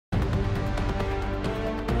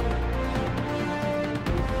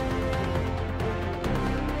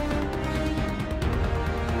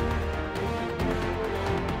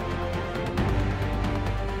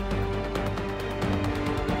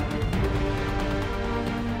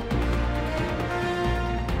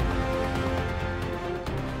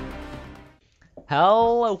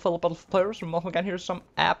Hello fellow Battlefield players, and welcome again. Here's some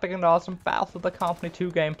epic and awesome Battlefield Company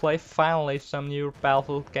 2 gameplay. Finally some new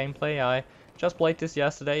Battlefield gameplay. I just played this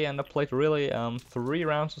yesterday and I played really 3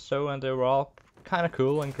 rounds or so, and they were all kinda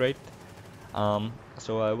cool and great.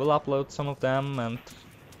 So I will upload some of them, and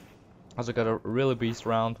also got a really beast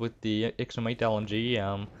round with the XM8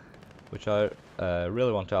 LMG, which I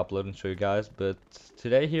really want to upload and show you guys. But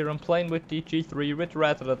today here I'm playing with the G3 with the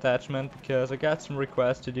Red attachment because I got some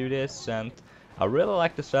requests to do this, and I really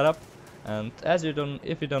like the setup. And as you don't,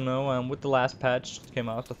 if you don't know, with the last patch that came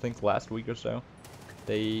out, I think last week or so,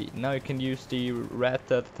 now you can use the Red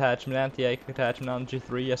attachment and the AK attachment on the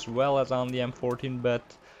G3 as well as on the M14, but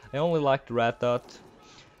I only like the Red dot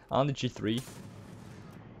on the G3.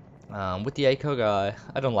 With the ACOG,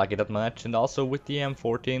 I don't like it that much, and also with the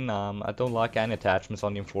M14, I don't like any attachments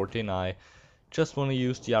on the M14. I just want to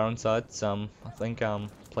use the iron sights. I think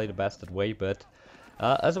play the best that way. But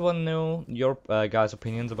as I want to know your guys'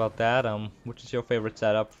 opinions about that, which is your favorite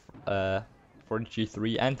setup for the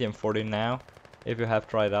G3 and the M14 now, if you have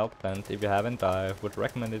tried out, and if you haven't, I would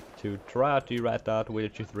recommend it to try out the Red Dot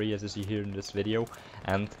with the G3 as you see here in this video.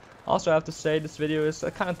 And also I have to say this video is a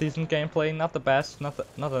kind of decent gameplay, not the best, not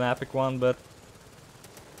an epic one, but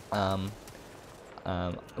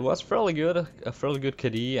it was fairly good, a fairly good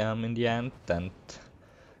KD in the end, and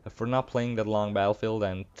for not playing that long Battlefield.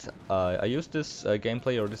 And I used this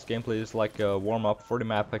gameplay, or this gameplay is like a warm-up for the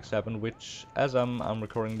map X7, which as I'm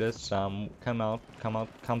recording this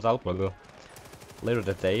comes out later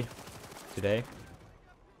that day, today.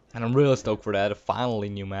 And I'm really stoked for that. Finally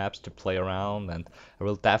new maps to play around, and I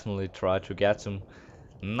will definitely try to get some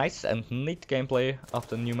nice and neat gameplay of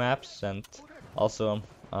the new maps. And also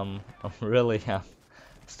I'm really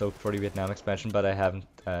stoked for the Vietnam expansion, but I haven't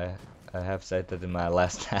I have said that in my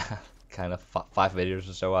last kind of 5 videos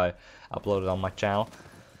or so I uploaded on my channel.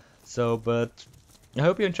 So, but I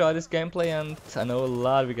hope you enjoy this gameplay, and I know a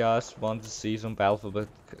lot of you guys want to see some Battlefield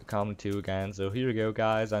Company 2 again, so here you go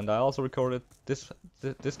guys. And I also recorded this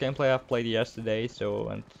gameplay I played yesterday, so,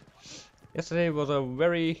 and yesterday was a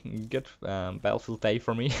very good Battlefield day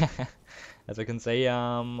for me. As I can say,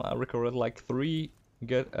 I recorded like played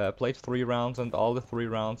 3 rounds, and all the 3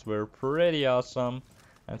 rounds were pretty awesome.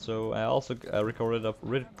 And so I also recorded a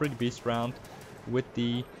pretty beast round with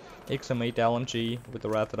the XM8 LMG with the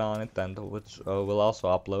Red on it, and which will also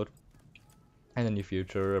upload in the near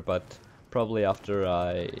future, but probably after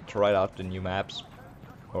I try out the new maps,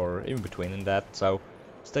 or even between in that. So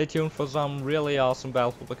stay tuned for some really awesome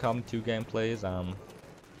Battlefield Company 2 gameplays.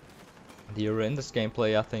 Here in this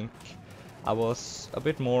gameplay, I think I was a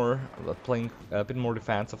bit more playing a bit more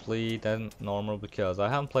defensively than normal because I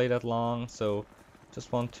haven't played that long. So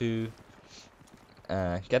just want to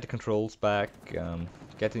get the controls back,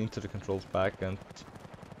 get into the controls back, and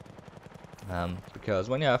because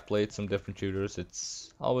when you have played some different shooters,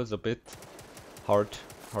 it's always a bit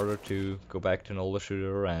harder to go back to an older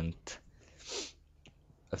shooter and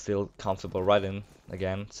feel comfortable right in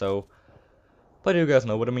again. So, but you guys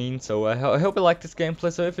know what I mean. So I hope you like this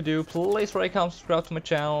gameplay. So if you do, please rate, comment, subscribe to my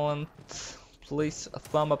channel, and please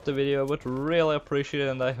thumb up the video. I would really appreciate it,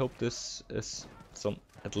 and I hope this is some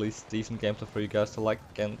at least decent gameplay for you guys to like.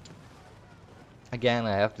 And again,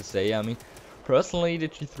 I have to say, I mean, personally the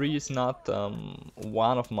G3 is not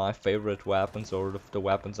one of my favorite weapons, or the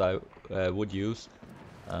weapons I would use,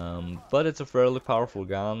 but it's a fairly powerful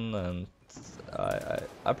gun, and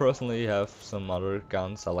I personally have some other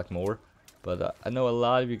guns I like more. But I know a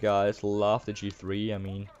lot of you guys love the G3. I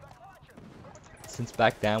mean, since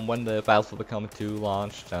back then when the Battlefield Company 2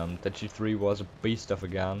 launched, the G3 was a beast of a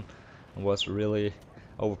gun and was really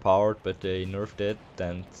overpowered, but they nerfed it,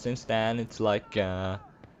 and since then it's like a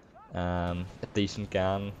decent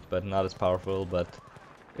gun, but not as powerful. But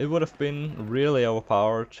it would have been really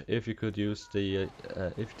overpowered if you could use the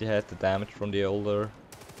if you had the damage from the older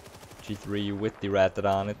G3 with the Red Dot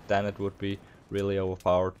on it, then it would be really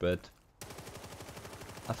overpowered. But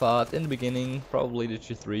I thought in the beginning probably the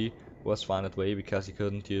G3 was fine that way because you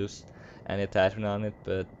couldn't use any attachment on it,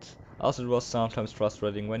 but also it was sometimes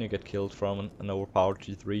frustrating when you get killed from an overpowered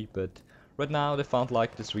G3. But right now they found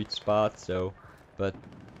like the sweet spot. So, but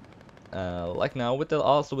like now with the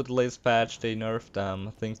latest patch, they nerfed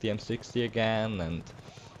I think the M60 again,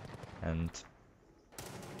 and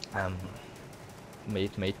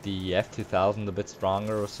made the F2000 a bit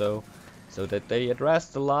stronger or so, so that they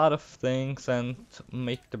addressed a lot of things and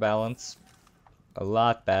make the balance a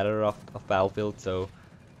lot better of Battlefield. So,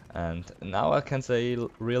 and now I can say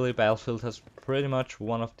really Battlefield has pretty much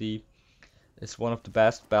one of the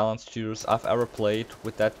best balanced shooters I've ever played,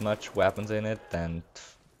 with that much weapons in it and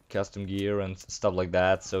custom gear and stuff like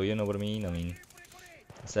that. So you know what I mean.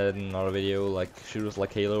 I said in another video, like shooters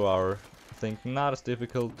like Halo are, I think, not as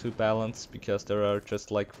difficult to balance because there are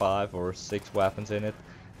just like 5 or 6 weapons in it.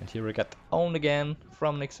 And here we got owned again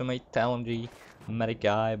from Nixamate Talongy, medic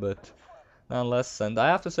guy, but nonetheless. And I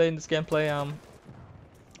have to say, in this gameplay,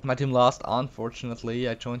 my team lost. Unfortunately,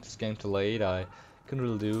 I joined this game too late. I couldn't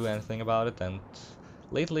really do anything about it. And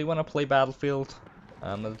lately, when I play Battlefield,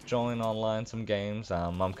 I join online some games.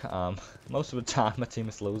 Most of the time, my team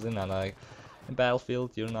is losing, and in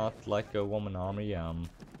Battlefield, you're not like a one-man army.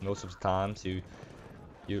 Most of the times, you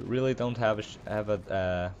really don't have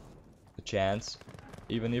a chance,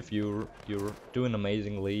 even if you're doing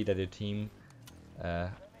amazingly, that your team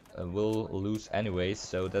will lose anyways.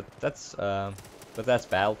 So but that's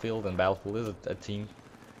Battlefield, and Battlefield is a team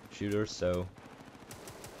shooter, so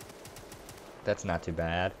that's not too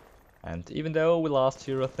bad. And even though we lost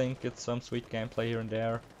here, I think it's some sweet gameplay here and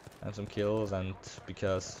there, and some kills, and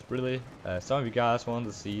because really some of you guys want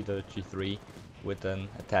to see the G3 with an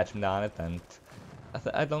attachment on it, and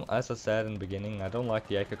I don't, as I said in the beginning, I don't like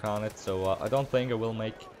the echo on it, so I don't think I will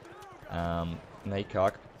make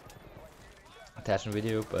ACOG attachment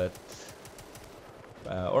video, but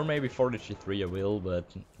or maybe for the G3 I will, but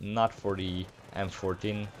not for the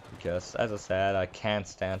M14, because as I said, I can't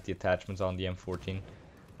stand the attachments on the M14.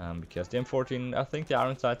 Because the M14, I think the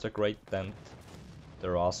iron sights are great, and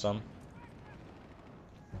they're awesome.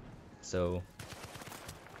 So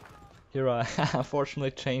here I unfortunately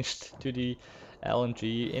changed to the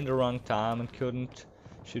LMG in the wrong time and couldn't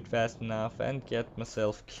shoot fast enough and get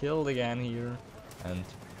myself killed again here. And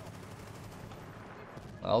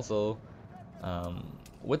also,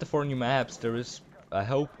 with the 4 new maps, there is, I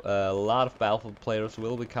hope, a lot of Battlefield players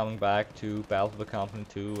will be coming back to Battlefield Company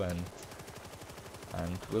 2 and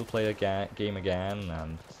we'll play a game again.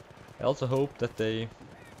 And I also hope that they...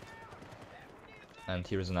 And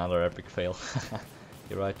here's another epic fail.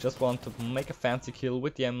 Here I just want to make a fancy kill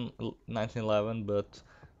with the M1911, but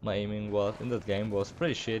my aiming in that game was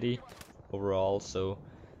pretty shitty overall, so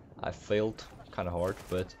I failed kind of hard.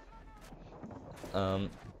 But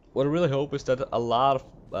what I really hope is that a lot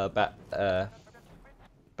of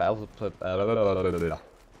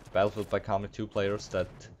Battlefield by Company 2 players that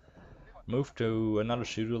moved to another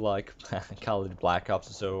shooter like call it Black Ops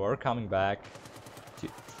or so are coming back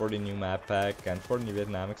for the new map pack and for the new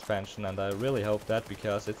Vietnam expansion, and I really hope that,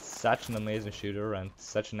 because it's such an amazing shooter and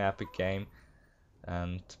such an epic game.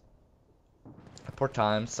 And at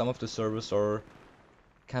times some of the servers are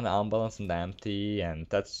kind of unbalanced and empty, and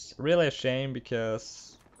that's really a shame,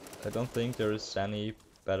 because I don't think there is any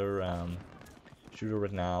better shooter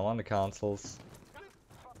right now on the consoles,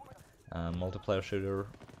 multiplayer shooter.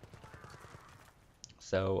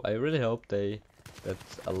 So I really hope that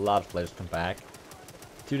a lot of players come back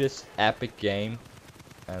to this epic game,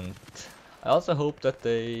 and I also hope that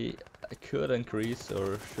they could increase,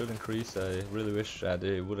 or should increase. I really wish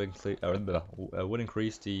they would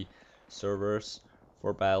increase the servers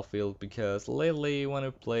for Battlefield, because lately when I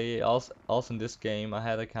play also in this game, I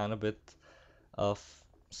had a kind of bit of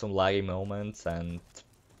some laggy moments, and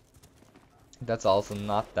that's also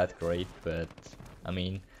not that great. But I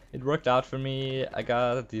mean, it worked out for me. I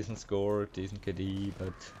got a decent score, decent KD,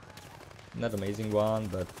 but not amazing one,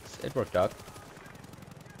 but it worked out.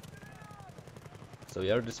 So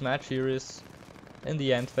yeah, this match here is in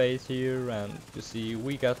the end phase here, and you see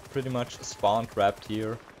we got pretty much spawn trapped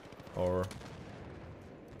here, or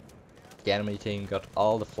the enemy team got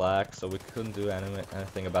all the flags, so we couldn't do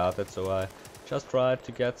anything about it. So I just tried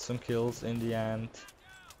to get some kills in the end,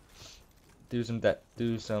 do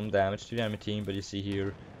some damage to the enemy team, but you see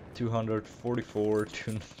here 244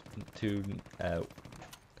 to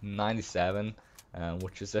 97,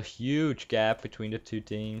 which is a huge gap between the two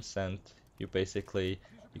teams, and you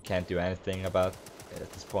can't do anything about it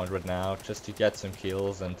at this point right now, just to get some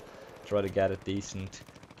kills and try to get a decent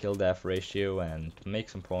kill death ratio and make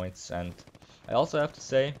some points. And I also have to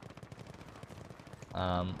say,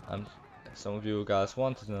 some of you guys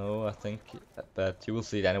want to know, I think, but you will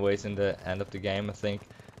see it anyways in the end of the game. I think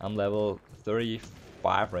I'm level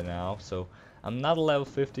 35 right now, so I'm not a level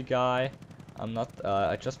 50 guy. I'm not.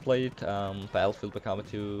 I just played Battlefield by Company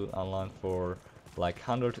 2 online for like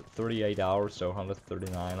 138 hours or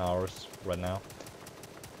 139 hours right now.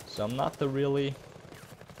 So I'm not the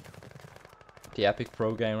epic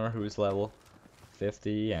pro gamer who is level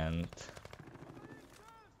 50, and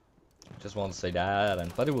just want to say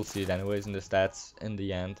that. But you will see it anyways in the stats in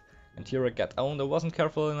the end. And here I got owned. I wasn't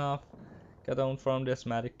careful enough. Got owned from this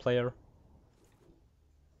Matic player.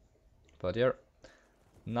 But yeah,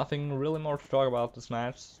 nothing really more to talk about this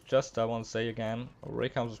match. Just I want to say again,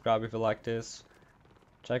 rate, comment, subscribe if you like this.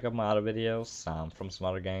 check out my other videos from some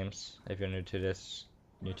other games. If you're new to this,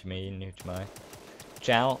 new to me, new to my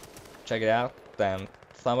channel, check it out. Then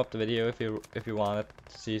thumb up the video if you want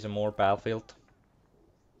to see some more Battlefield.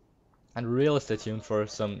 And really stay tuned for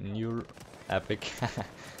some new epic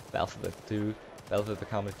Battlefield 2, Battlefield the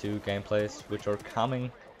Combat 2 gameplays, which are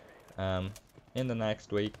coming in the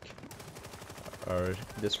next week, or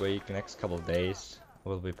this week, next couple of days.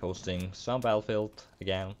 We'll be posting some Battlefield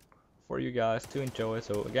again for you guys to enjoy.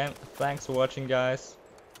 So again, thanks for watching, guys,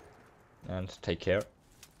 and take care.